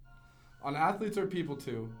On Athletes Are People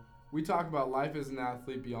Too, we talk about life as an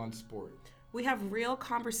athlete beyond sport. We have real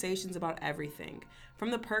conversations about everything,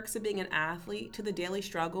 from the perks of being an athlete to the daily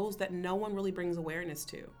struggles that no one really brings awareness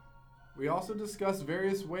to. We also discuss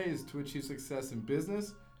various ways to achieve success in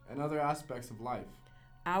business and other aspects of life.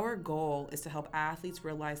 Our goal is to help athletes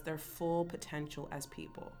realize their full potential as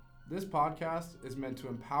people. This podcast is meant to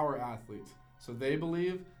empower athletes so they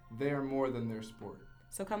believe they are more than their sport.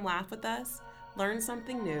 So come laugh with us, learn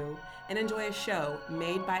something new, and enjoy a show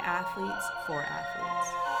made by athletes for athletes.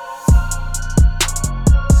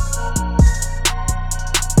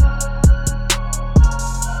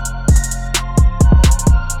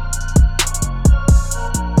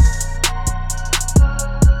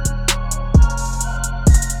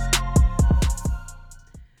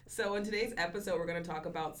 So in today's episode, we're going to talk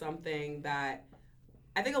about something that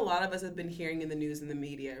I think a lot of us have been hearing in the news and the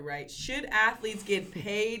media, right? Should athletes get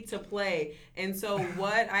paid to play? And so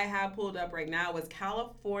what I have pulled up right now is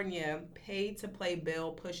California pay-to-play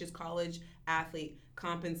bill pushes college athlete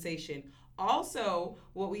compensation. Also,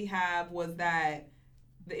 what we have was that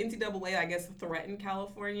the NCAA, I guess, threatened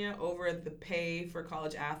California over the pay for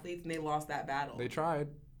college athletes, and they lost that battle. They tried.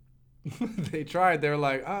 They tried. They were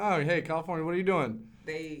like, hey, California, what are you doing?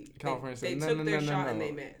 California said, they took their shot and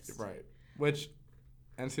they missed. Right. Which,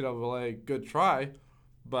 NCAA, good try,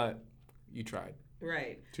 but you tried.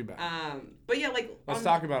 Right. Too bad. But yeah, like... Let's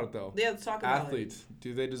talk about it, though. Yeah, let's talk about Athletes,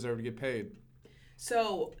 do they deserve to get paid?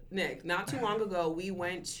 So, Nick, not too long ago, we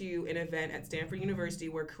went to an event at Stanford University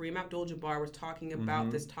where Kareem Abdul-Jabbar was talking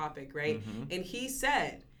about this topic, right? And he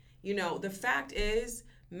said, the fact is...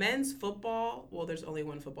 men's football, well, there's only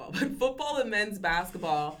one football, but football and men's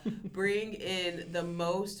basketball bring in the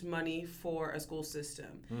most money for a school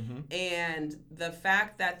system. And the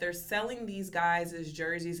fact that they're selling these guys as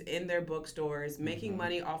jerseys in their bookstores, making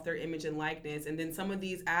money off their image and likeness, and then some of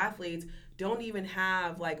these athletes don't even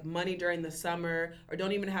have like money during the summer or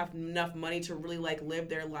don't even have enough money to really like live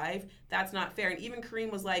their life. That's not fair. And even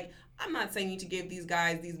Kareem was like, I'm not saying you need to give these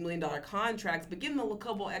guys these $1 million contracts, but give them a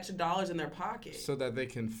couple extra dollars in their pocket. So that they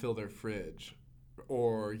can fill their fridge.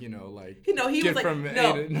 Or, he was like,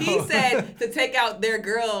 he said to take out their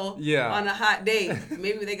girl on a hot date.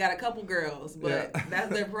 Maybe they got a couple girls, but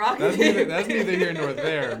that's their prerogative. that's neither here nor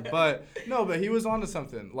there. But he was onto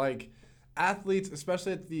something. Like, athletes,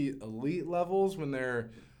 especially at the elite levels, when their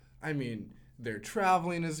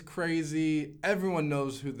traveling is crazy. Everyone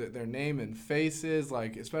knows who their name and face is.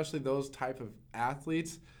 Like, especially those type of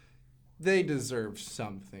athletes, they deserve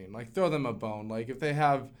something. Like, throw them a bone. Like, if they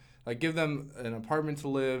have, like, give them an apartment to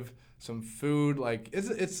live, some food. Like,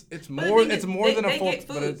 it's more than a full.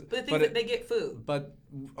 But they get food. But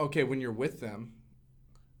okay, when you're with them.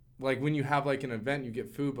 Like, when you have, like, an event, you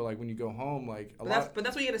get food, but, like, when you go home, like, But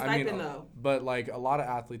that's when you get a stipend, though. But, like, a lot of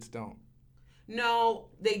athletes don't. No,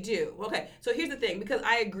 they do. Okay, so here's the thing. Because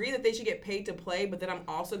I agree that they should get paid to play, but then I'm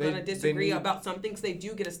also going to disagree about something because they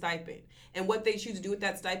do get a stipend. And what they choose to do with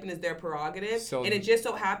that stipend is their prerogative. And it just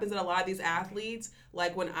so happens that a lot of these athletes,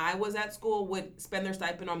 like when I was at school, would spend their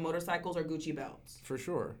stipend on motorcycles or Gucci belts. For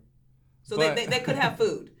sure. So they could have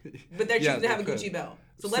food, but they're choosing to have a Gucci belt.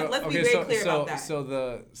 So let's be very clear about that.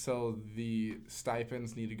 So the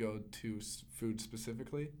stipends need to go to food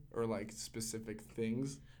specifically, or like specific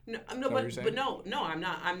things. No, I'm not.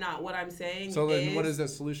 What I'm saying. So then, what is the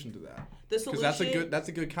solution to that? The solution. Because that's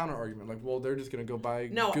a good counter argument. Like, well, they're just gonna go buy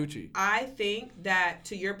Gucci. I think that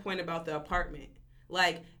to your point about the apartment,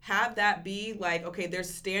 like have that be like, okay,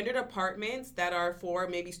 there's standard apartments that are for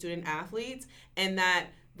maybe student athletes, and that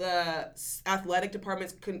the athletic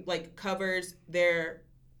departments covers their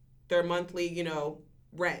monthly,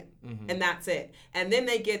 rent, and that's it. And then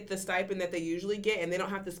they get the stipend that they usually get, and they don't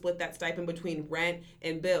have to split that stipend between rent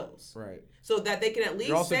and bills. Right. So that they can at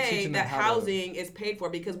least say that housing is paid for,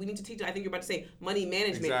 because we need to teach, I think you're about to say, money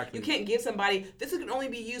management. Exactly. You can't give somebody, this can only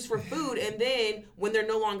be used for food, and then when they're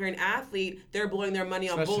no longer an athlete, they're blowing their money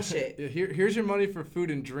on bullshit. Here's your money for food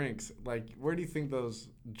and drinks. Like, where do you think those,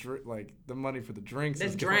 the money for the drinks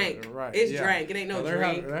is drank. Going? Right. It's drank. It ain't no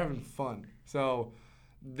drink. They're having fun. So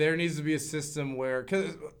there needs to be a system where,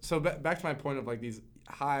 back to my point of like these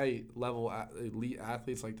high level elite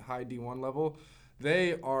athletes, like the high D1 level,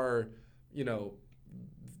 they are,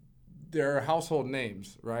 they're household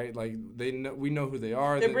names, right? Like we know who they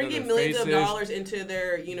are. They're bringing millions of dollars into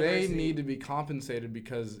their university. They need to be compensated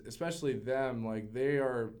because, especially them, like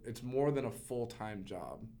it's more than a full-time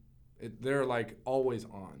job. They're like always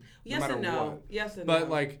on. Yes and no. Yes and no. But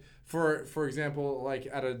like for example, like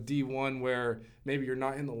at a D1 where maybe you're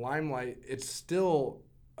not in the limelight, it still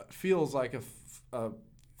feels like a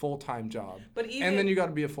full-time job. But even, and then you got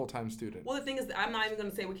to be a full-time student. Well, the thing is, I'm not even going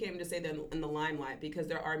to say, we can't even just say that in the limelight, because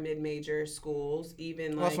there are mid-major schools,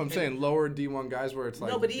 even Well, that's what I'm saying. Lower D1 guys where it's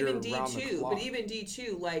like, no, but even D2. But even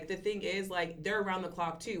D2, like, the thing is, like, they're around the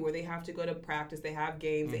clock too, where they have to go to practice, they have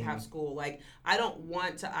games, they have school. Like, I don't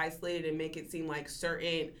want to isolate it and make it seem like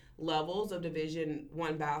certain levels of Division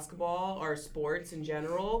I basketball or sports in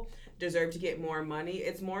general deserve to get more money.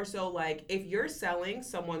 It's more so like, if you're selling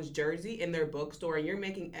someone's jersey in their bookstore and you're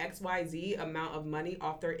making XYZ amount of money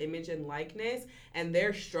off their image and likeness, and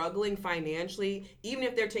they're struggling financially, even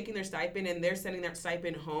if they're taking their stipend and they're sending their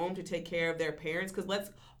stipend home to take care of their parents, because let's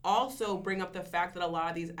also bring up the fact that a lot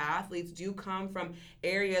of these athletes do come from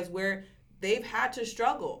areas where they've had to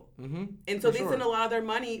struggle. And so they send a lot of their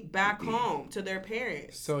money back home to their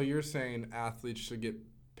parents. So you're saying athletes should get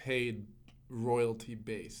paid royalty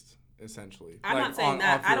based, essentially. I'm not saying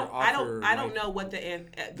that. I don't know what the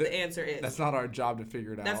answer is. That's not our job to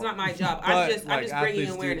figure it out. That's not my job. I'm just bringing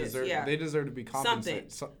awareness. They deserve to be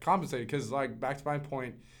compensated because, like, back to my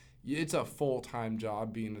point, it's a full-time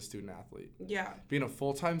job being a student athlete. Yeah. Being a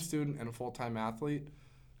full-time student and a full-time athlete,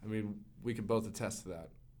 I mean, we could both attest to that.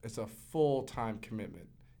 It's a full-time commitment.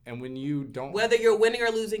 And when you don't... Whether you're winning or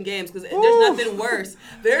losing games, because there's nothing worse.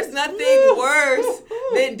 There's nothing worse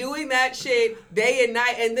than doing that shit day and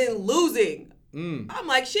night and then losing. I'm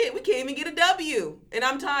like, shit, we can't even get a W. And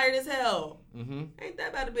I'm tired as hell. Ain't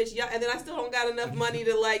that bad a bitch? Yeah, and then I still don't got enough money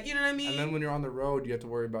to, like, you know what I mean? And then when you're on the road, you have to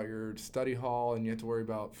worry about your study hall, and you have to worry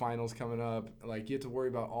about finals coming up. Like, you have to worry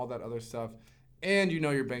about all that other stuff. And you know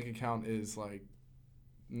your bank account is, like,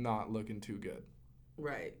 not looking too good.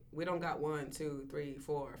 Right. We don't got 1, 2, 3,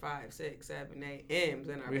 4, 5, 6, 7, 8 M's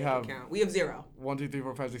in our bank account. We have 0. 1, 2, 3,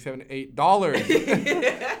 4, 5, 6, 7,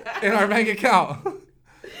 $8 in our bank account.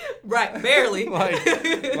 Right, barely.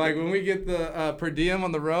 like when we get the per diem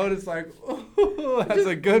on the road, it's like, ooh, that's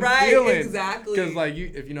a good feeling. Right, exactly. Because, like,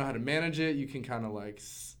 if you know how to manage it, you can kind of, like,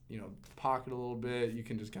 pocket a little bit. You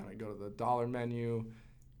can just kind of go to the dollar menu,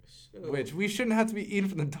 which we shouldn't have to be eating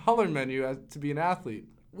from the dollar menu to be an athlete.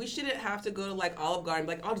 We shouldn't have to go to, like, Olive Garden,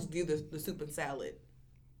 like, I'll just do the soup and salad.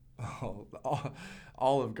 Oh,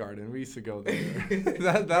 Olive Garden. We used to go there.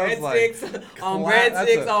 that was like on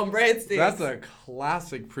breadsticks. That's a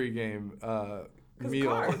classic pregame meal.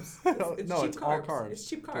 Carbs. It's no, cheap it's carbs. all carbs. It's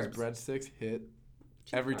cheap carbs. Those breadsticks hit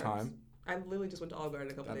cheap every carbs. time. I literally just went to Olive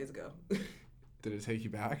Garden a couple days ago. Did it take you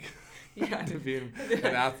back? Yeah. To be an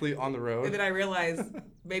athlete on the road? And then I realized,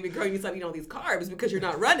 maybe, girl, you need to stop eating all these carbs because you're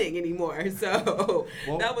not running anymore. So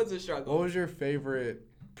that was a struggle. What was your favorite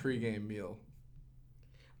pregame meal?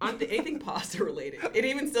 Anything pasta related. And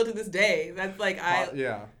even still to this day, that's like,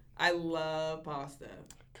 I love pasta.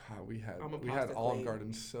 God, we had Olive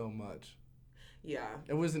Garden so much. Yeah.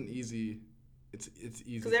 It wasn't easy. It's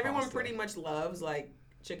easy. Because everyone pretty much loves, like,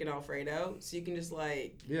 chicken Alfredo, so you can just,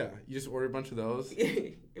 like... Yeah, you just order a bunch of those.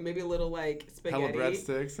 And maybe a little, like, spaghetti. Hella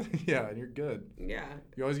breadsticks. Yeah, and you're good. Yeah.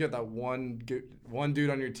 You always get that one dude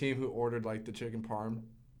on your team who ordered, like, the chicken parm.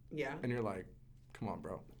 Yeah. And you're like, come on,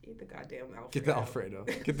 bro. Eat the goddamn Alfredo. Get the Alfredo.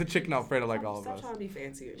 Get the chicken Alfredo like all of us. Stop trying to be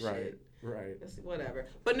fancy and shit. Right. Right. Whatever.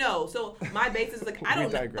 But no, so my basis is like, I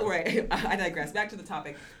don't know. Right. I digress. Back to the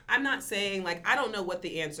topic. I'm not saying, like, I don't know what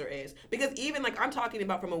the answer is. Because even, like, I'm talking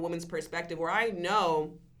about from a woman's perspective where I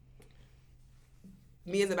know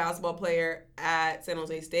me as a basketball player at San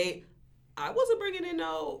Jose State, I wasn't bringing in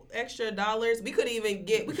no extra dollars. We couldn't even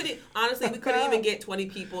get 20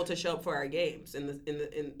 people to show up for our games in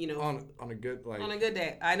on a good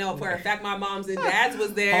day. I know for a fact my moms and dads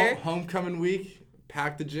was there. Homecoming week,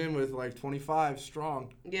 packed the gym with like 25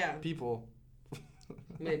 strong. Yeah. People.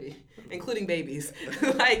 Maybe, including babies.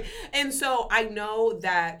 And so I know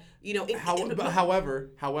that,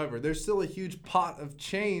 however, there's still a huge pot of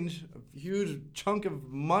change, a huge chunk of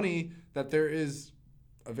money that there is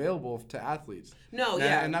available to athletes.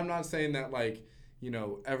 And I'm not saying that, like,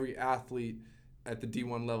 every athlete at the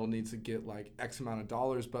D1 level needs to get like X amount of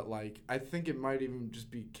dollars, but like I think it might even just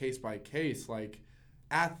be case by case. Like,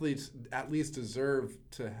 athletes at least deserve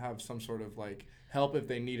to have some sort of like help if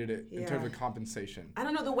they needed it in terms of compensation. I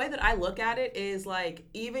don't know. The way that I look at it is like,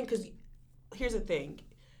 even because here's the thing.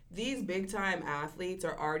 These big-time athletes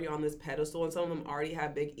are already on this pedestal, and some of them already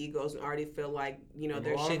have big egos and already feel like,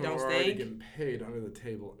 their shit don't stink. Already getting paid under the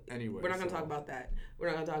table anyway. We're not going to talk about that.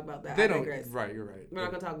 They don't. Right, you're right. We're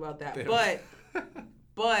not going to talk about that.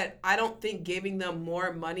 But I don't think giving them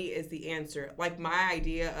more money is the answer. Like, my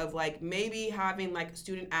idea of, like, maybe having, like,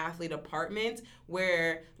 student-athlete apartments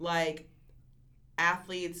where, like,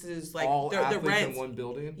 athletes is, like, all the athletes rent in one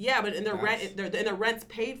building? Yeah, but the rent's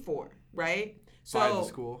paid for, right? By the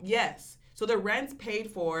school? Yes. So the rent's paid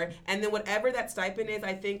for, and then whatever that stipend is,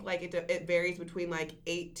 I think like it varies between like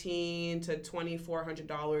 $1,800 to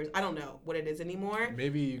 $2,400. I don't know what it is anymore.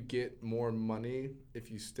 Maybe you get more money if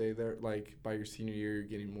you stay there. Like by your senior year, you're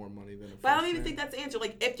getting more money than a freshman. But I don't even think that's the answer.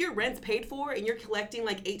 Like if your rent's paid for and you're collecting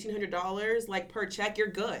like $1,800 like per check, you're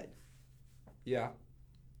good. Yeah.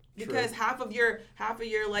 Because True. half of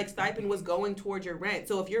your like stipend was going towards your rent.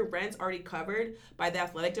 So if your rent's already covered by the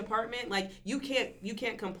athletic department, like you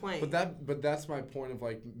can't complain. But that's my point of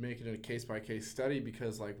like making it a case by case study,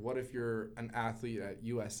 because like what if you're an athlete at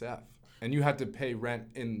USF and you had to pay rent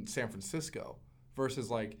in San Francisco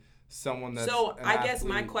versus like someone that's So an I guess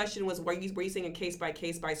athlete. my question was, were you saying a case by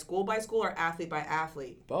case, by school, or athlete by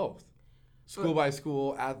athlete? Both. School by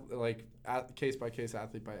school, case by case,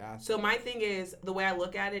 athlete by athlete. So my thing is, the way I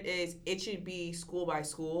look at it is, it should be school by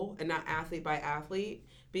school and not athlete by athlete.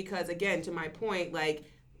 Because again, to my point, like,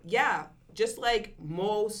 yeah, just like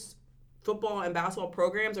most football and basketball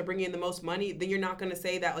programs are bringing in the most money, then you're not going to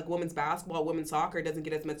say that like women's basketball, women's soccer doesn't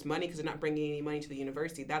get as much money because they're not bringing any money to the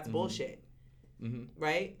university. That's bullshit. Mm-hmm.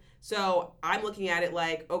 Right? So I'm looking at it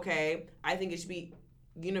like, okay, I think it should be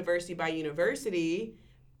university by university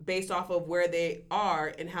based off of where they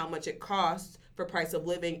are and how much it costs for price of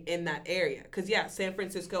living in that area. Because, yeah, San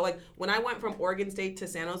Francisco, like when I went from Oregon State to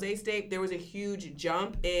San Jose State, there was a huge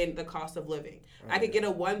jump in the cost of living. I could get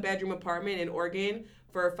a 1-bedroom apartment in Oregon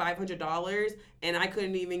for $500, and I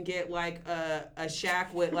couldn't even get like a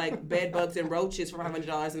shack with like bed bugs and roaches for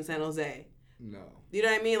 $500 in San Jose. No. You know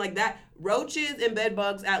what I mean? Like that, roaches and bed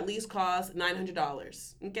bugs at least cost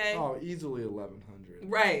 $900. Okay. Oh, easily $1,100.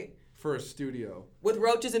 Right. For a studio. With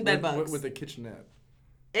roaches and bed bugs. With a kitchenette.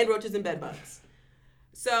 And roaches and bed bugs.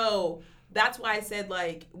 So that's why I said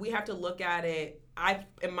like we have to look at it.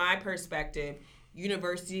 In my perspective,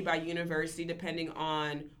 university by university, depending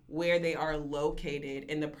on where they are located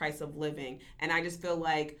and the price of living. And I just feel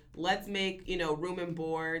like let's make, room and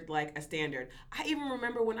board like a standard. I even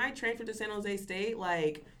remember when I transferred to San Jose State,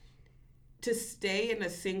 like to stay in a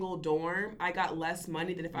single dorm, I got less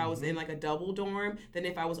money than if I was in like a double dorm than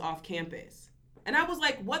if I was off campus. And I was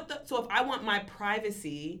like, what the? So if I want my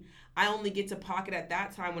privacy, I only get to pocket at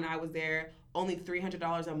that time when I was there only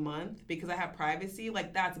 $300 a month because I have privacy.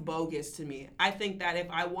 Like that's bogus to me. I think that if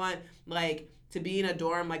I want like to be in a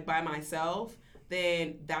dorm like by myself,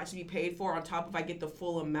 then that should be paid for on top of I get the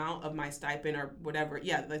full amount of my stipend or whatever.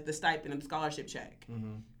 Yeah, like the stipend and the scholarship check.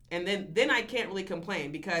 Mm-hmm. And then I can't really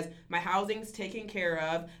complain because my housing's taken care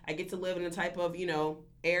of. I get to live in a type of,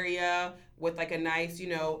 area with like a nice,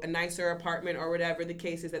 a nicer apartment or whatever the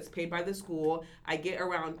case is that's paid by the school. I get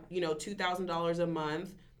around, $2,000 a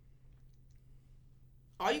month.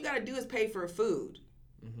 All you got to do is pay for food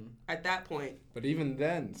at that point. But even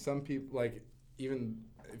then, some people, like, even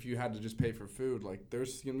if you had to just pay for food, like,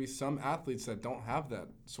 there's going to be some athletes that don't have that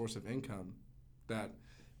source of income, that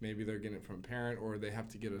maybe they're getting it from a parent or they have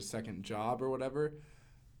to get a second job or whatever.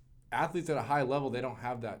 Athletes at a high level, they don't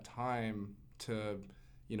have that time to,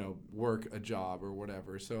 work a job or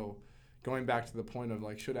whatever. So going back to the point of,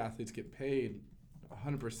 like, should athletes get paid?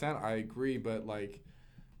 100% I agree, but, like,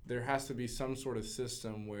 there has to be some sort of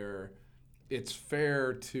system where it's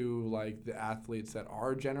fair to, like, the athletes that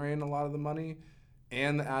are generating a lot of the money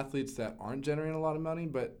and the athletes that aren't generating a lot of money,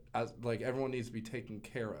 but as like everyone needs to be taken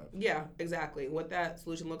care of. Yeah, exactly. What that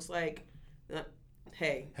solution looks like,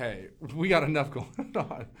 hey, we got enough going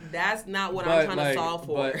on. That's not what I'm trying to solve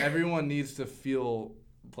for. But everyone needs to feel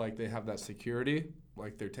like they have that security,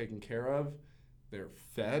 like they're taken care of, they're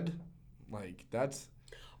fed. Like that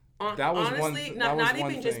was honestly, not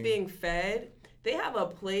even just being fed. They have a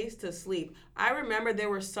place to sleep. I remember there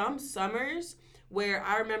were some summers where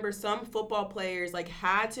I remember some football players like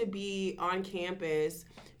had to be on campus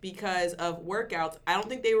because of workouts. I don't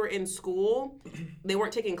think they were in school. They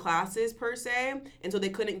weren't taking classes per se, and so they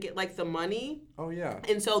couldn't get like the money. Oh yeah.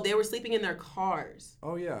 And so they were sleeping in their cars.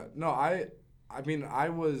 Oh yeah. No, I mean, when I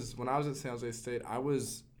was at San Jose State, I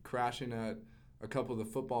was crashing at a couple of the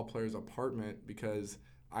football players' apartment because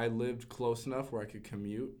I lived close enough where I could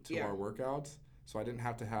commute to our workouts, so I didn't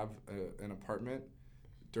have to have an apartment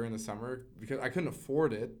during the summer because I couldn't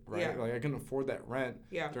afford it, right? Yeah. Like I couldn't afford that rent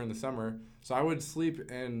during the summer. So I would sleep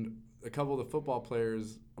in a couple of the football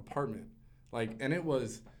players' apartment. Like, and it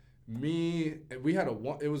was me, we had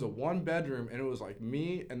it was a 1-bedroom, and it was like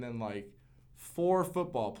me and then like 4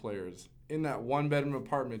 football players in that 1-bedroom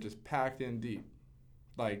apartment just packed in deep.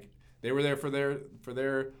 Like they were there for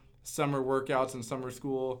their summer workouts and summer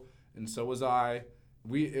school, and so was I.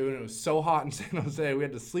 It was so hot in San Jose, we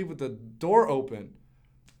had to sleep with the door open.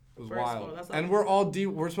 It was First of all, wild. that's And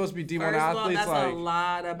we're supposed to be D1 First of all, athletes. that's like a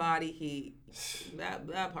lot of body heat.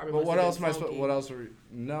 That part. But what else am I supposed? What else are we?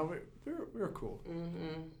 No, we were cool.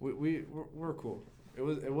 We're cool.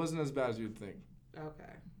 It wasn't as bad as you'd think. Okay.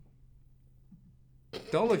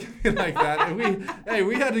 Don't look at me like that. And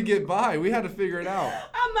we had to get by. We had to figure it out.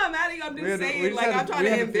 I'm not mad at you. I'm just saying, like, I'm trying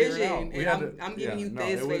to envision. And I'm giving you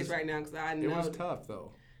this face right now because I know. It was tough,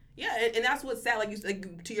 though. Yeah, and that's what's sad.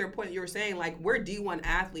 Like to your point, you were saying, like, we're D1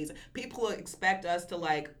 athletes. People expect us to,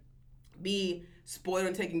 like, be spoiled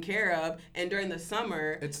and taken care of, and during the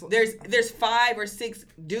summer there's 5 or 6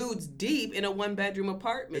 dudes deep in a 1-bedroom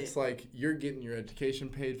apartment. It's like you're getting your education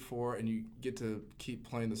paid for and you get to keep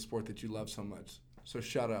playing the sport that you love so much. So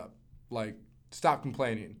shut up. Like, stop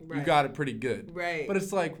complaining. Right. You got it pretty good. Right. But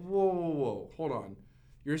it's like, whoa, hold on.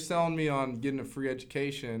 You're selling me on getting a free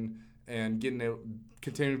education and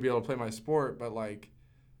continuing to be able to play my sport, but, like,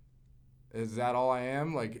 is that all I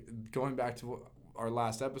am? Like, going back to our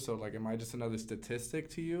last episode, like, am I just another statistic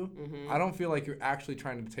to you? I don't feel like you're actually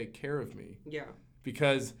trying to take care of me. Yeah.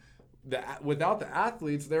 Because without the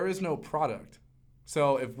athletes, there is no product.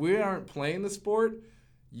 So if we aren't playing the sport,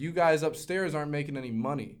 you guys upstairs aren't making any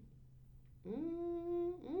money.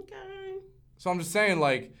 Okay. So I'm just saying,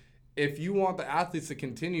 like, if you want the athletes to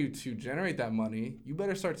continue to generate that money, you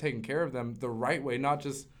better start taking care of them the right way, not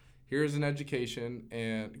just here's an education,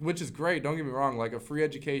 and which is great, don't get me wrong, like a free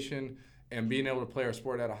education and being able to play our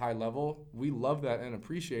sport at a high level. We love that and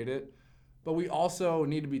appreciate it, but we also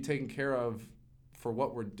need to be taken care of for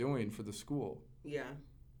what we're doing for the school. Yeah.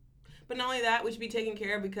 But not only that, we should be taken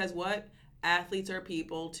care of because what? Athletes are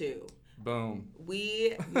people too. Boom.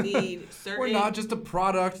 We need certain... We're not just a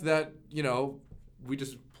product that, we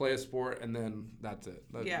just play a sport and then that's it.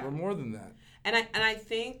 Yeah. We're more than that. And I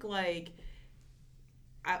think, like,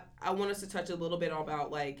 I want us to touch a little bit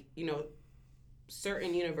about, like,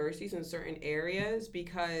 certain universities in certain areas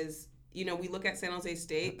because, we look at San Jose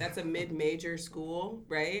State. That's a mid-major school,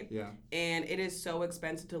 right? Yeah. And it is so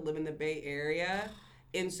expensive to live in the Bay Area.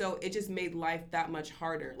 And so it just made life that much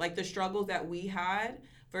harder. Like, the struggles that we had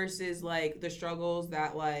versus, like, the struggles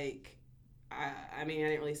that, like, I mean, I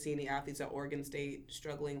didn't really see any athletes at Oregon State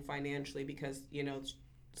struggling financially because,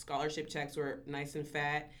 scholarship checks were nice and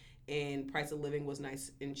fat and price of living was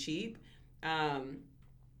nice and cheap.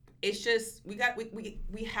 It's just we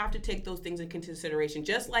have to take those things into consideration.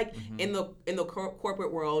 Just like in the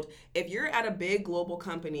corporate world, if you're at a big global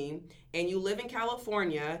company and you live in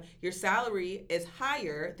California, your salary is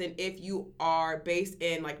higher than if you are based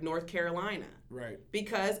in, like, North Carolina. Right.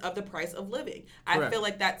 Because of the price of living. Correct. I feel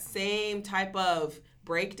like that same type of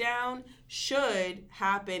breakdown should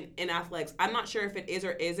happen in athletics. I'm not sure if it is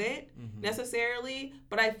or isn't necessarily,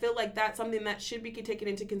 but I feel like that's something that should be taken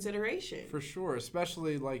into consideration. For sure,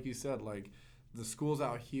 especially like you said, like the schools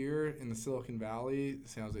out here in the Silicon Valley,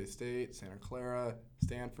 San Jose State, Santa Clara,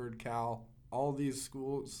 Stanford, Cal, all these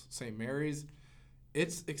schools, St. Mary's,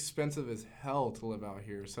 it's expensive as hell to live out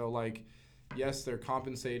here. So, like, yes, they're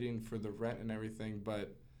compensating for the rent and everything,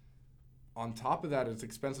 but on top of that, it's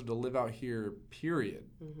expensive to live out here, period.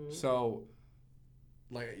 So,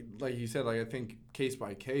 like you said, like, I think case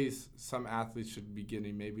by case, some athletes should be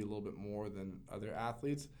getting maybe a little bit more than other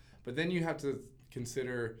athletes. But then you have to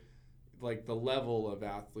consider, like, the level of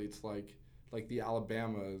athletes, like the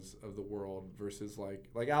Alabamas of the world versus, like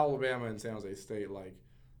Alabama and San Jose State. Like,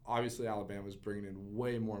 obviously Alabama's bringing in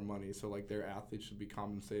way more money, so, like, their athletes should be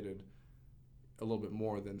compensated a little bit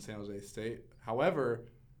more than San Jose State. However,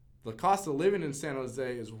 the cost of living in San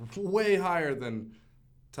Jose is way higher than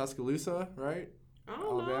Tuscaloosa, right?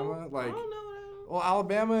 Alabama, like, I don't know. Well,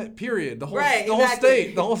 Alabama, period. The whole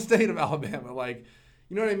Exactly. the whole state of Alabama, like,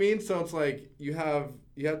 you know what I mean? So it's like you have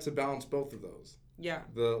to balance both of those. Yeah.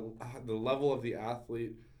 The level of the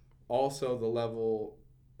athlete, also the level,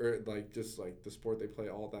 or like just like the sport they play,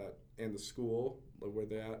 all that, and the school, like where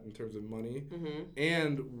they're at in terms of money,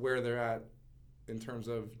 and where they're at in terms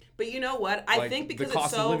of. But you know what? I think because the cost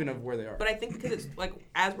it's so, of living of where they are. But I think because it's like,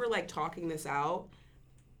 as we're like talking this out,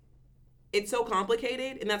 it's so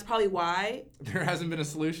complicated, and that's probably why there hasn't been a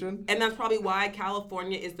solution. And that's probably why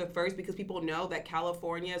California is the first, because people know that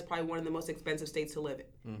California is probably one of the most expensive states to live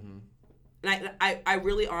in. And I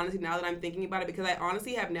really honestly, now that I'm thinking about it, because I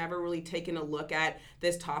honestly have never really taken a look at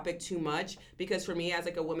this topic too much, because for me as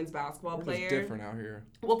like a women's basketball player, it's different out here.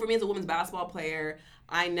 Well, for me as a women's basketball player,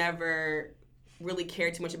 I never really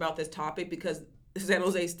cared too much about this topic because San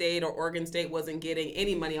Jose State or Oregon State wasn't getting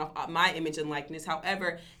any money off my image and likeness.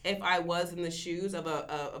 However, if I was in the shoes of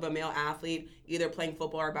a male athlete, either playing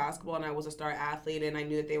football or basketball, and I was a star athlete, and I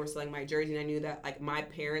knew that they were selling my jersey, and I knew that like my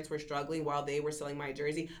parents were struggling while they were selling my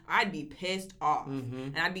jersey, I'd be pissed off,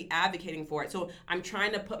 and I'd be advocating for it. So I'm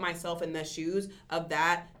trying to put myself in the shoes of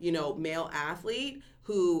that, male athlete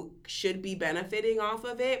who should be benefiting off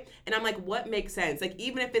of it. And I'm like, what makes sense? Like,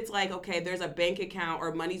 even if it's like, okay, there's a bank account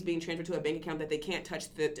or money's being transferred to a bank account that they can't touch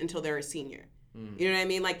until they're a senior. You know what I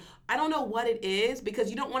mean? Like, I don't know what it is, because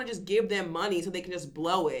you don't want to just give them money so they can just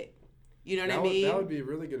blow it. You know what I mean? That would be a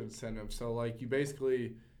really good incentive. So, like, you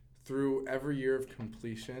basically, through every year of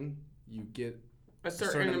completion, you get a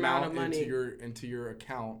certain amount of money into your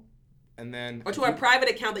account, and then... Or to a private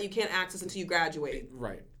account that you can't access until you graduate.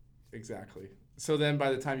 Right. Exactly. So then by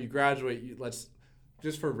the time you graduate,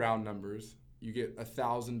 just for round numbers, you get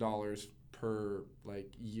 $1,000 per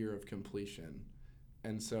year of completion.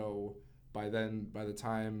 And so by the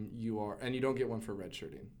time you are, and you don't get one for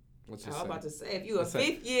redshirting. Let's just I was say. about to say, if you a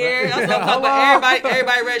fifth year, that's what I'm talking about.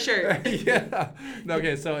 Everybody red shirt. Yeah. No,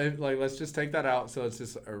 okay, so let's just take that out. So it's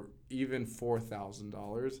just even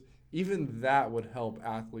 $4,000. Even that would help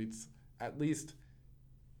athletes at least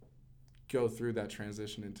go through that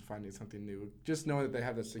transition into finding something new. Just knowing that they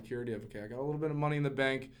have that security of, okay, I got a little bit of money in the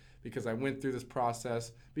bank because I went through this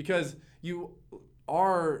process. Because you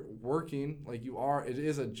are working, it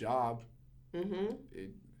is a job. Mm-hmm.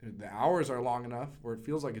 The hours are long enough where it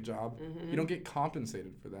feels like a job. Mm-hmm. You don't get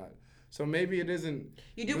compensated for that. So maybe it isn't.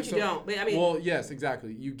 You do, but you don't. But I mean. Well, yes,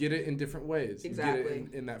 exactly. You get it in different ways. Exactly. You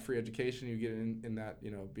get it in that free education. You get it in that,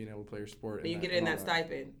 being able to play your sport. And you get it in that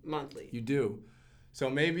stipend monthly. You do. So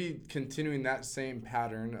maybe continuing that same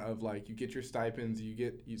pattern of you get your stipends,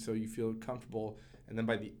 so you feel comfortable, and then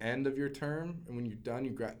by the end of your term, and when you're done,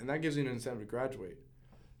 and that gives you an incentive to graduate.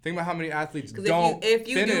 Think about how many athletes don't. If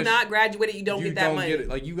you do not graduate, you don't get that money. Get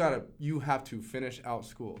it. You have to finish out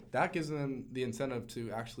school. That gives them the incentive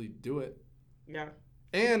to actually do it. Yeah.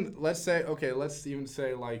 And let's even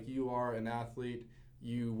say you are an athlete.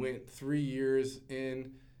 You went 3 years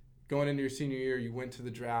in. Going into your senior year, you went to the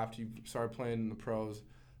draft, you started playing in the pros,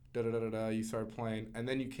 you started playing, and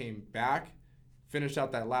then you came back, finished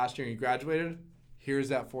out that last year, and you graduated. Here's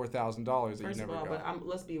that $4,000 that you never got. But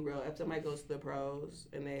let's be real. If somebody goes to the pros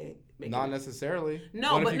and they make not necessarily.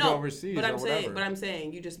 No, what but if you no. go overseas but I'm or saying, whatever? but I'm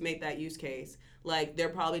saying, you just made that use case. They're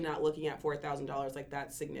probably not looking at $4,000 like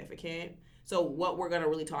that's significant. So what we're gonna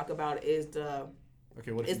really talk about is the.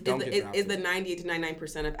 Okay, what if you don't get drafted? Is the 98 to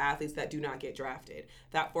 99% of athletes that do not get drafted.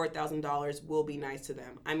 That $4,000 will be nice to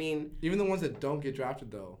them. I mean, even the ones that don't get drafted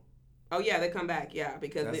though. Oh yeah, they come back. Yeah,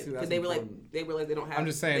 because they realize they don't have. I'm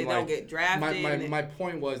just saying, they don't get drafted. My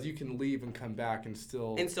point was, you can leave and come back and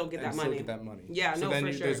still get that money. Yeah, so no, then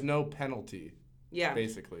for sure. There's no penalty. Yeah,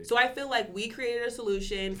 basically. So I feel like we created a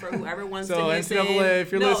solution for whoever wants to listen. So NCAA,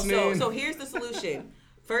 if you're listening. So here's the solution.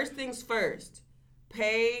 First things first.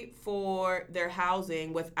 Pay for their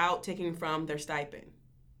housing without taking from their stipend.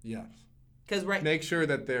 Yes. Because make sure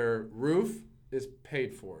that their roof is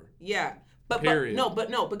paid for. Yeah. But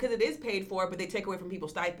because it is paid for, but they take away from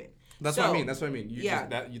people's stipend. That's what I mean.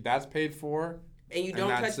 That's paid for. And you don't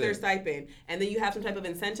touch their stipend. And then you have some type of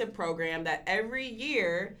incentive program that every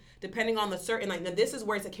year, depending on the certain, now this is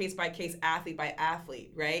where it's a case-by-case,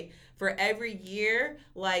 athlete-by-athlete, right? For every year,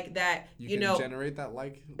 that, you can generate that,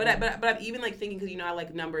 But I'm even, thinking, because, I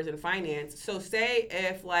like numbers and finance. So say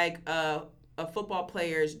if, a football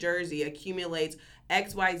player's jersey accumulates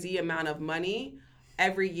XYZ amount of money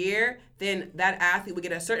every year, then that athlete would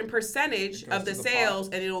get a certain percentage of the sales,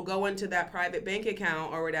 and it'll go into that private bank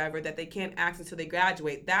account or whatever that they can't access until they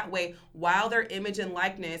graduate. That way, while their image and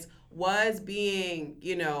likeness was being,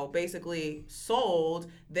 basically sold,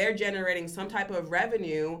 they're generating some type of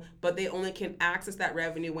revenue, but they only can access that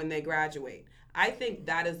revenue when they graduate. I think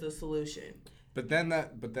that is the solution. But then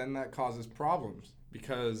that causes problems,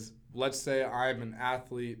 because let's say I'm an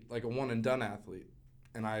athlete, like a one and done athlete,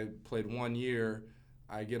 and I played 1 year.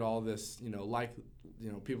 I get all this,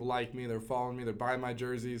 people like me, they're following me, they're buying my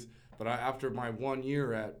jerseys. But after my 1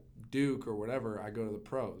 year at Duke or whatever, I go to the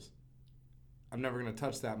pros. I'm never going to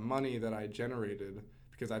touch that money that I generated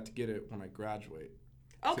because I have to get it when I graduate.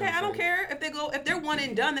 Okay, I don't care. If they're one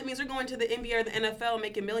and done, that means they're going to the NBA or the NFL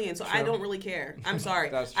making millions. So true. I don't really care. I'm sorry.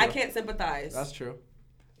 That's true. I can't sympathize. That's true.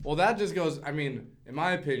 Well, that just goes, in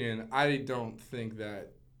my opinion, I don't think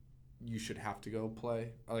that you should have to go play.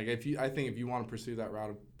 I think if you want to pursue that route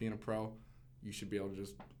of being a pro, you should be able to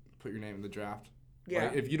just put your name in the draft. Yeah.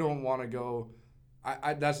 If you don't want to go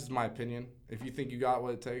That's just my opinion. If you think you got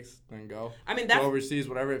what it takes, then go. I mean, go overseas,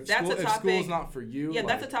 whatever. If school's not for you, yeah,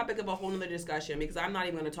 that's a topic of a whole nother discussion because I'm not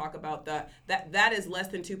even going to talk about that is less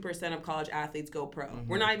than 2% of college athletes go pro. Mm-hmm.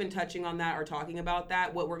 We're not even touching on that or talking about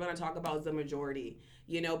that. What we're going to talk about is the majority,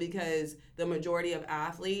 because the majority of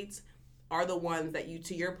athletes are the ones that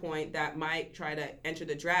to your point, that might try to enter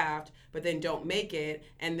the draft, but then don't make it,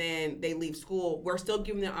 and then they leave school. We're still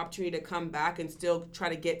giving them the opportunity to come back and still try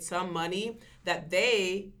to get some money that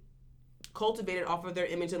they cultivated off of their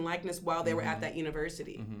image and likeness while they were at that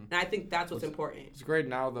university. Mm-hmm. And I think that's what's important. It's great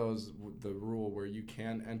now, though, is the rule where you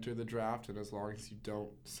can enter the draft, and as long as you don't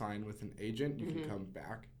sign with an agent, you can come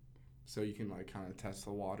back. So you can kind of test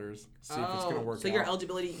the waters, see if it's going to work out. So your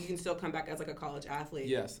eligibility, you can still come back as a college athlete.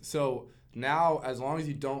 Yes. So now, as long as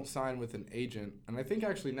you don't sign with an agent, and I think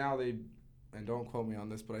actually now and don't quote me on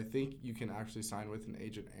this, but I think you can actually sign with an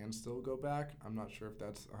agent and still go back. I'm not sure if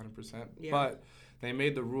that's 100%. Yeah. But they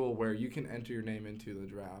made the rule where you can enter your name into the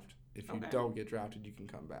draft. If you don't get drafted, you can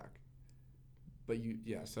come back. But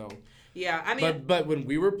Yeah, I mean. But when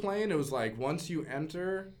we were playing, it was once you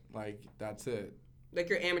enter, that's it.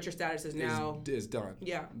 Your amateur status is now is done.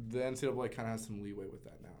 Yeah. The NCAA kind of has some leeway with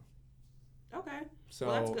that now. Okay. So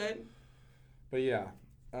well, that's good. But yeah,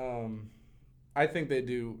 I think they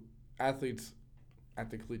do. Athletes at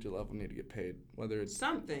the collegiate level need to get paid, whether it's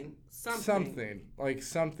something. I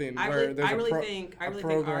really think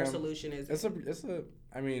our solution is.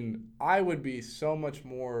 I mean, I would be so much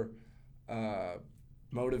more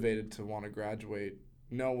motivated to want to graduate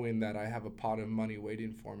knowing that I have a pot of money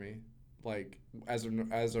waiting for me. As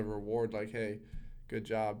a reward, hey, good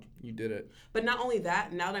job, you did it. But not only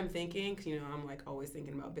that, now that I'm thinking, because I'm always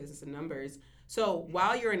thinking about business and numbers. So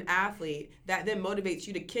while you're an athlete, that then motivates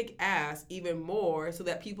you to kick ass even more so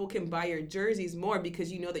that people can buy your jerseys more because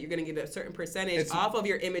you know that you're going to get a certain percentage off of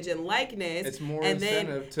your image and likeness. It's more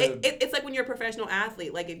incentive to... It's like when you're a professional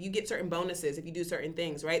athlete, if you get certain bonuses, if you do certain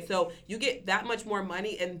things, right? So you get that much more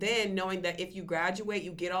money, and then knowing that if you graduate,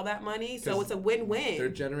 you get all that money. So it's a win-win. They're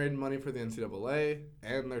generating money for the NCAA,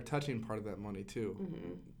 and they're touching part of that money too.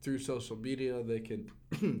 Mm-hmm. Through social media, they can...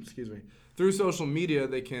 excuse me. Through social media,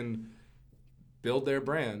 they can... build their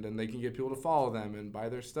brand, and they can get people to follow them and buy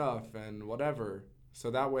their stuff and whatever. So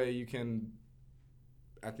that way you can,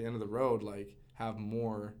 at the end of the road, have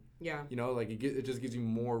more. Yeah. It just gives you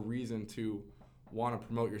more reason to want to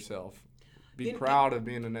promote yourself. Be proud of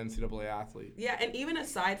being an NCAA athlete. Yeah, and even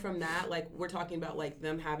aside from that, we're talking about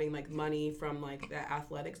them having money from the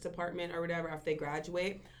athletics department or whatever after they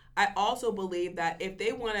graduate. I also believe that if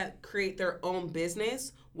they want to create their own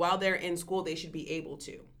business while they're in school, they should be able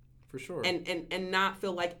to. For sure. And not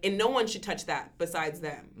feel and no one should touch that besides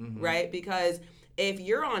them, right? Because if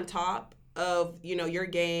you're on top of, your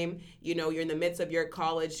game, you're in the midst of your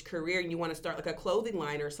college career and you want to start a clothing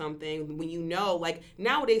line or something, when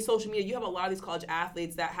nowadays social media, you have a lot of these college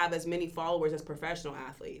athletes that have as many followers as professional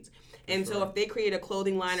athletes. And so if they create a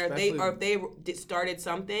clothing line or if they started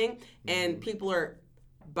something and people are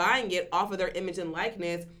buying it off of their image and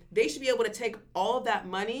likeness, they should be able to take all of that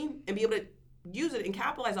money and be able to use it and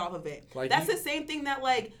capitalize off of it. That's the same thing that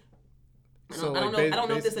I don't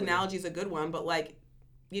know if this analogy is a good one, but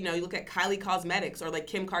you look at Kylie Cosmetics or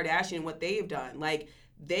Kim Kardashian, what they've done.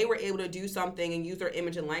 They were able to do something and use their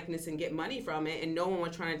image and likeness and get money from it, and no one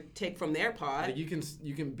was trying to take from their pot. You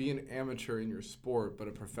can be an amateur in your sport, but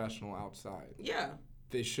a professional outside. Yeah.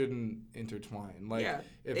 They shouldn't intertwine.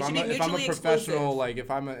 If I'm a professional,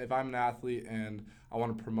 if I'm an athlete and I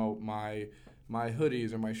want to promote my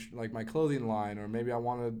hoodies or my clothing line, or maybe I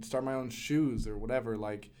want to start my own shoes or whatever,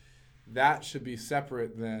 that should be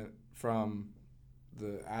separate from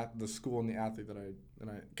the school and the athlete that I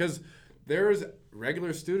because there's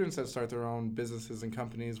regular students that start their own businesses and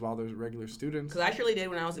companies while there's regular students. Because I surely did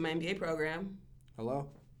when I was in my MBA program. Hello.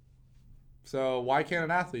 So why can't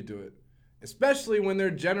an athlete do it? Especially when they're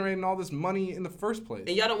generating all this money in the first place.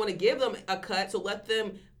 And y'all don't want to give them a cut, so let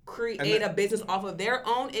them create a business off of their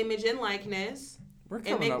own image and likeness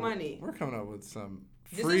and make money. We're coming up with some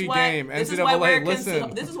free game. NCAA,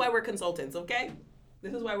 listen. This is why we're consultants, okay?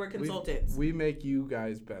 This is why we're consultants. We make you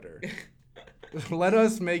guys better. Let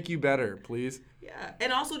us make you better, please. Yeah,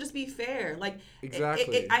 and also just be fair.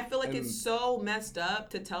 Exactly. I feel like it's so messed up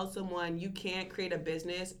to tell someone you can't create a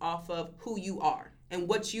business off of who you are and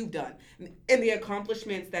what you've done and the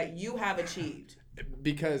accomplishments that you have achieved.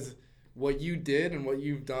 Because what you did and what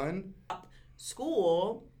you've done.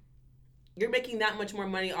 School, you're making that much more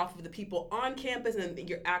money off of the people on campus and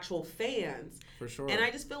your actual fans. For sure. And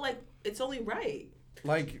I just feel like it's only right.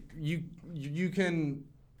 You can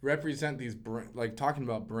represent these like talking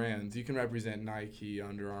about brands, you can represent Nike,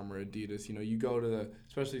 Under Armour, Adidas. You know, you go to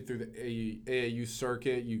especially through the AAU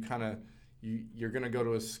circuit, you're going to go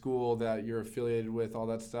to a school that you're affiliated with, all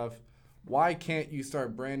that stuff. Why can't you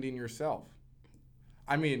start branding yourself?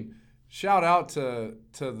 I mean, shout out to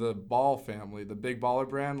the Ball family, the Big Baller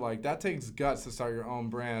brand. Like, that takes guts to start your own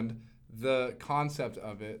brand. The concept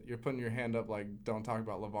of it, you're putting your hand up like, don't talk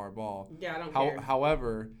about LeVar Ball. Yeah, I don't care.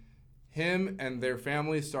 However, him and their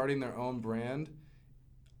family starting their own brand,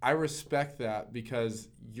 I respect that because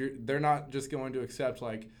they're not just going to accept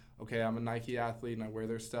like, okay, I'm a Nike athlete and I wear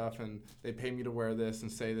their stuff and they pay me to wear this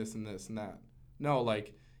and say this and this and that. No,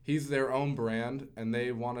 like, he's their own brand and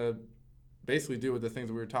they want to basically do with the things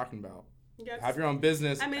that we were talking about. Yes. Have your own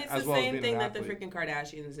business. I mean, it's as the well same as thing an that the athlete. freaking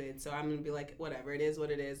Kardashians did. So I'm gonna be like, whatever. It is what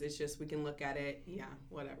it is. It's just we can look at it. Yeah,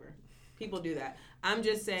 whatever. People do that. I'm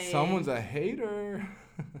just saying. Someone's a hater.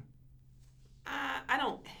 I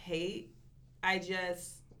don't hate. I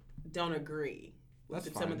just don't agree with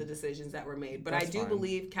That's some fine. of the decisions that were made. But That's I do fine.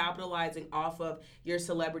 believe capitalizing off of your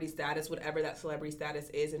celebrity status, whatever that celebrity status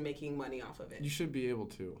is, and making money off of it. You should be able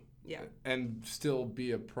to. Yeah. And still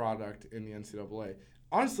be a product in the NCAA.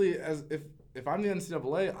 Honestly, as if I'm the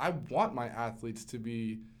NCAA, I want my athletes to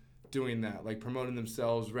be doing that, like promoting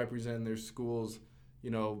themselves, representing their schools,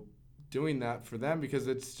 you know, doing that for them because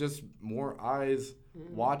it's just more eyes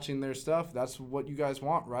watching their stuff. That's what you guys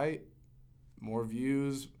want, right? More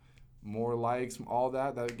views, more likes, all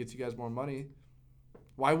that gets you guys more money.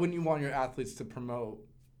 Why wouldn't you want your athletes to promote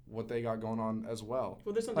what they got going on as well?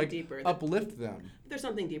 Well, there's something Like, deeper. uplift them. There's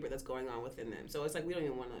something deeper that's going on within them. So it's like we don't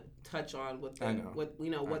even want to touch on what's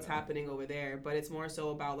happening over there. But it's more so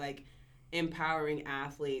about like empowering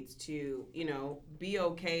athletes to, you know, be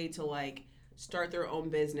okay to like start their own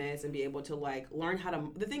business and be able to like learn how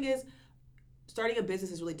to. The thing is, starting a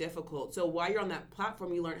business is really difficult. So while you're on that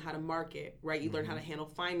platform, you learn how to market, right? You learn how to handle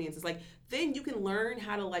finances. Like, then you can learn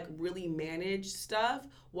how to like really manage stuff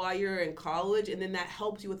while you're in college, and then that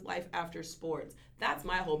helps you with life after sports. That's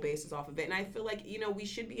my whole basis off of it. And I feel like, you know, we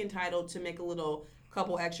should be entitled to make a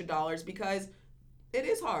couple extra dollars because it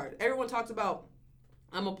is hard. Everyone talks about,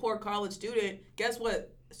 I'm a poor college student. Guess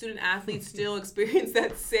what? Student athletes still experience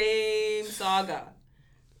that same saga.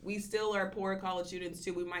 We still are poor college students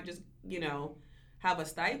too. We might just, you know, have a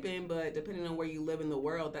stipend, but depending on where you live in the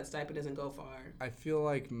world, that stipend doesn't go far. I feel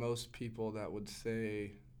like most people that would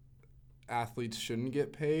say athletes shouldn't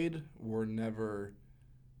get paid were never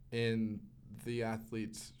in the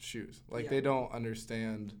athlete's shoes. Like, they don't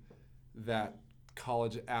understand that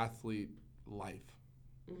college athlete life.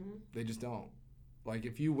 Mm-hmm. They just don't. Like,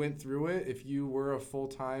 if you went through it, if you were a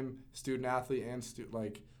full-time student athlete and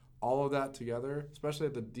like all of that together, especially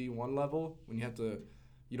at the D1 level, when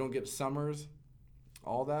you don't get summers,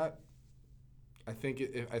 all that. I think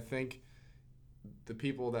the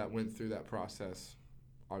people that went through that process,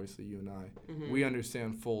 obviously you and I, we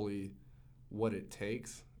understand fully what it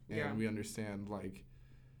takes, and we understand like,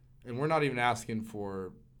 and we're not even asking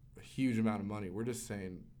for a huge amount of money. We're just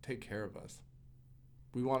saying, take care of us.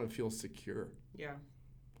 We want to feel secure. Yeah.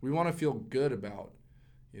 We want to feel good about,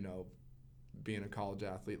 you know, being a college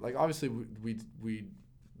athlete. Like, obviously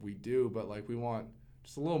we do, but like we want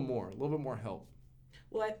just a little bit more help.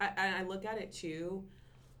 Well, I look at it too,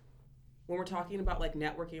 when we're talking about like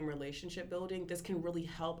networking and relationship building, this can really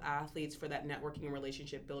help athletes for that networking and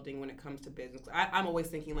relationship building when it comes to business. I'm always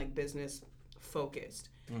thinking like business focused.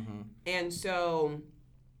 Mm-hmm. And so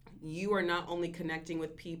you are not only connecting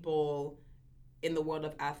with people in the world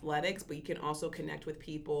of athletics, but you can also connect with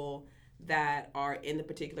people that are in the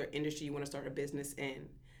particular industry you want to start a business in.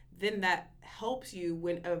 Then that helps you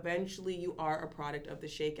when eventually you are a product of the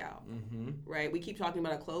shakeout, right? We keep talking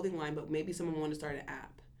about a clothing line, but maybe someone wanted to start an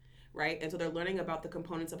app, right? And so they're learning about the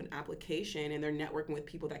components of an application and they're networking with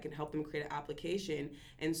people that can help them create an application.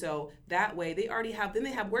 And so that way they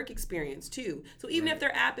have work experience too. So even if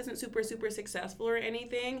their app isn't super, super successful or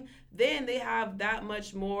anything, then they have that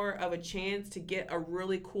much more of a chance to get a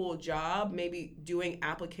really cool job, maybe doing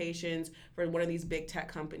applications for one of these big tech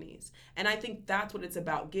companies. And I think that's what it's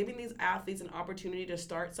about, giving these athletes an opportunity to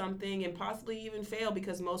start something and possibly even fail,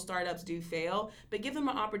 because most startups do fail, but give them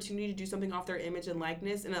an opportunity to do something off their image and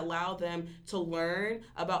likeness and allow them to learn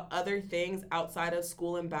about other things outside of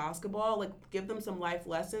school and basketball. Like, give them some life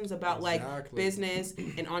lessons about like business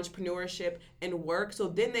and entrepreneurship and work, so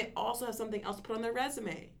then they also have something else to put on their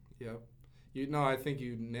resume. Yep. I think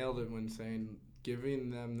you nailed it when saying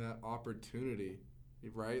giving them that opportunity,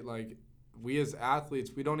 right? Like, we as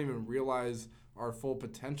athletes, we don't even realize our full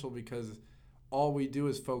potential because all we do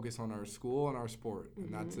is focus on our school and our sport,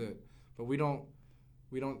 and that's it. But we don't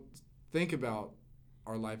think about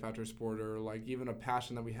our life after sport, or like even a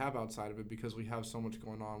passion that we have outside of it, because we have so much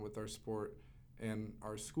going on with our sport and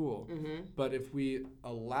our school. Mm-hmm. But if we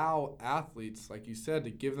allow athletes, like you said,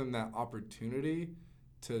 to give them that opportunity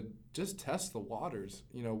to just test the waters,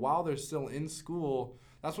 while they're still in school,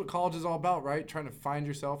 that's what college is all about, right? Trying to find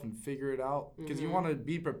yourself and figure it out, because you want to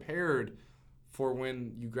be prepared for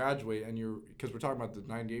when you graduate, and because we're talking about the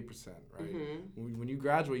 98%, right? Mm-hmm. When you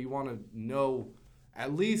graduate, you want to know,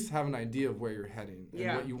 at least have an idea of where you're heading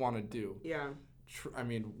and what you want to do. Yeah. I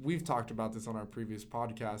mean, we've talked about this on our previous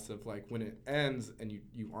podcasts of like when it ends and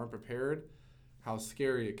you aren't prepared, how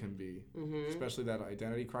scary it can be, especially that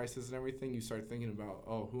identity crisis and everything. You start thinking about,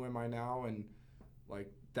 oh, who am I now? And like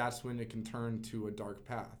that's when it can turn to a dark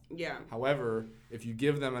path. Yeah. However, if you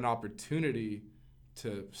give them an opportunity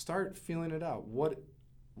to start feeling it out,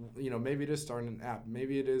 maybe it is starting an app,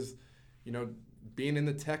 maybe it is, being in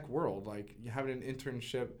the tech world, like having an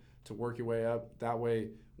internship to work your way up. That way,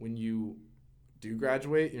 when you do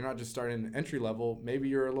graduate, you're not just starting entry level, maybe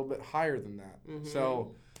you're a little bit higher than that.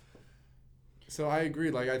 So I agree.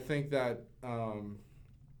 Like, I think that, and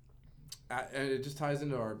it just ties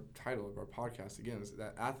into our title of our podcast again, is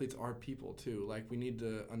that athletes are people too. Like, we need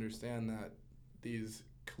to understand that these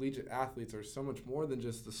collegiate athletes are so much more than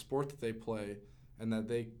just the sport that they play, and that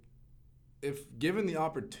if given the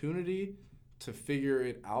opportunity to figure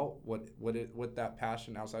it out, what that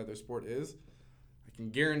passion outside of their sport is, I can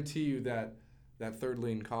guarantee you that third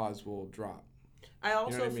leading cause will drop. I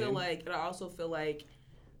also feel like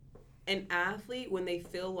an athlete, when they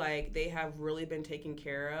feel like they have really been taken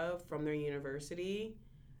care of from their university,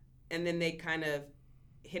 and then they kind of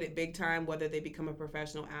hit it big time, whether they become a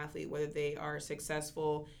professional athlete, whether they are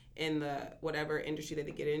successful in the whatever industry that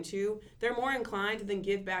they get into, they're more inclined to then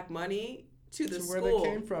give back money to the school. Where they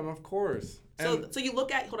came from, of course. So you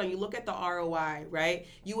look at the ROI, right?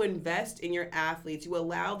 You invest in your athletes. You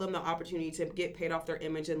allow them the opportunity to get paid off their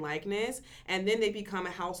image and likeness, and then they become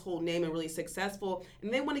a household name and really successful,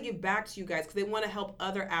 and they want to give back to you guys because they want to help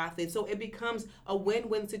other athletes. So it becomes a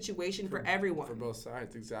win-win situation for everyone. For both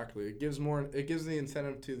sides, exactly. It gives the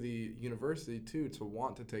incentive to the university too to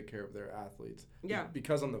want to take care of their athletes. Yeah.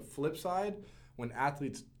 Because on the flip side, when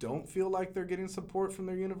athletes don't feel like they're getting support from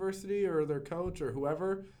their university or their coach or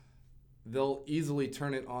whoever, they'll easily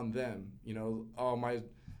turn it on them. Oh,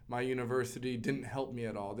 my university didn't help me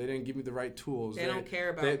at all. They didn't give me the right tools. They don't care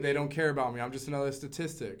about me. They don't care about me. I'm just another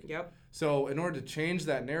statistic. Yep. So in order to change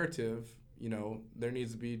that narrative, there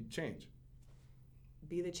needs to be change.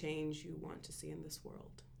 Be the change you want to see in this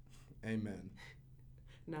world. Amen.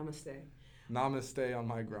 Namaste. Namaste on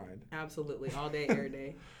my grind. Absolutely. All day, every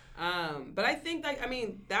day. But I think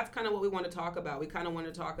that's kind of what we want to talk about. We kind of want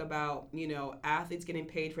to talk about, athletes getting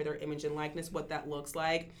paid for their image and likeness, what that looks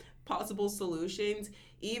like, possible solutions,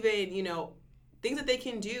 even, things that they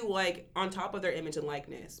can do like on top of their image and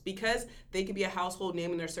likeness, because they could be a household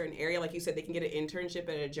name in their certain area. Like you said, they can get an internship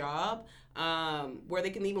at a job where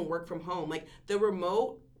they can even work from home. Like the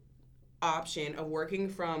remote option of working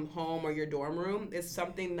from home or your dorm room is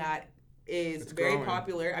something that is very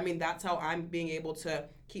popular. I mean, that's how I'm being able to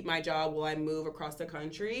keep my job while I move across the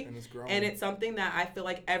country. And it's growing. And it's something that I feel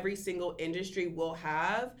like every single industry will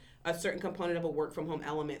have a certain component of a work from home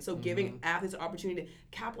element. So giving athletes an opportunity to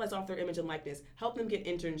capitalize off their image and likeness, help them get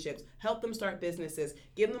internships, help them start businesses,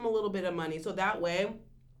 give them a little bit of money. So that way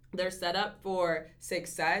they're set up for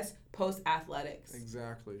success post athletics.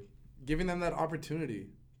 Exactly. Giving them that opportunity,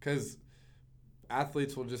 because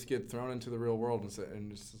athletes will just get thrown into the real world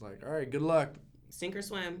and it's just like, all right, good luck. Sink or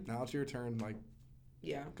swim. Now it's your turn. Like,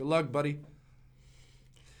 yeah. Good luck, buddy.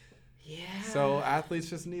 Yeah. So athletes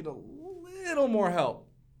just need a little more help.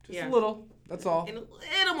 Just a little. That's all. And a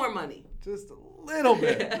little more money. Just a little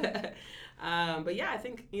bit. But yeah, I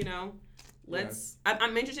think, let's. Yes.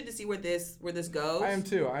 I'm interested to see where this goes. I am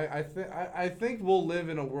too. I think we'll live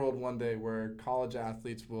in a world one day where college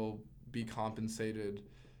athletes will be compensated.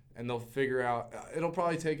 And they'll figure out, it'll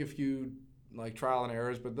probably take a few trial and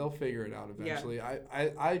errors, but they'll figure it out eventually. Yeah.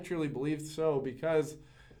 I truly believe so, because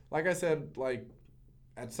like I said,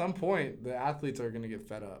 at some point the athletes are going to get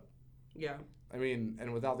fed up. Yeah. I mean,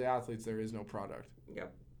 and without the athletes there is no product.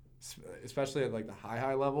 Yep. Especially at the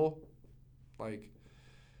high level.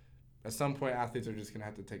 At some point athletes are just going to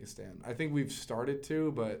have to take a stand. I think we've started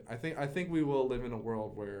to, but I think we will live in a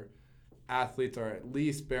world where athletes are at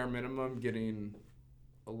least bare minimum getting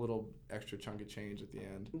a little extra chunk of change at the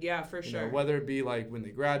end. Yeah, for sure. Whether it be when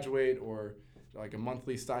they graduate or a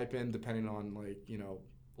monthly stipend, depending on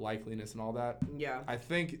likeliness and all that. Yeah. I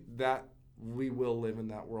think that we will live in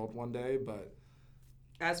that world one day, but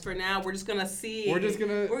As for now, we're just gonna see. We're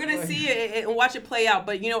gonna see it and watch it play out.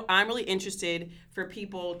 But I'm really interested for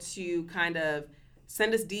people to kind of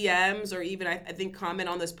send us DMs or even I think comment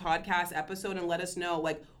on this podcast episode and let us know,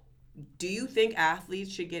 like, do you think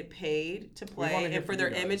athletes should get paid to play and for their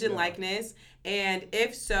image and likeness? And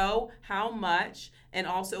if so, how much? And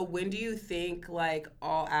also, when do you think like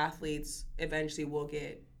all athletes eventually will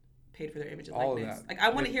get paid for their image and likeness? Of that. Like, I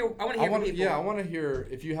want to hear from people. Yeah, I want to hear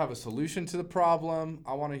if you have a solution to the problem.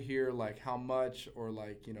 I want to hear like how much, or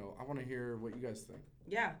like, I want to hear what you guys think.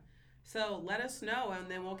 Yeah. So let us know, and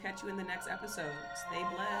then we'll catch you in the next episode. Stay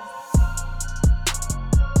blessed.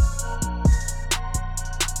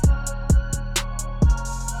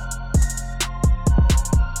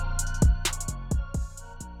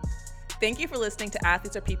 Thank you for listening to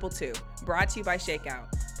Athletes Are People Too, brought to you by Shakeout.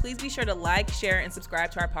 Please be sure to like, share, and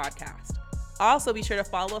subscribe to our podcast. Also, be sure to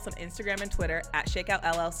follow us on Instagram and Twitter at Shakeout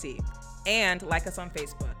LLC, and like us on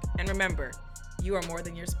Facebook. And remember, you are more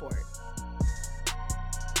than your sport.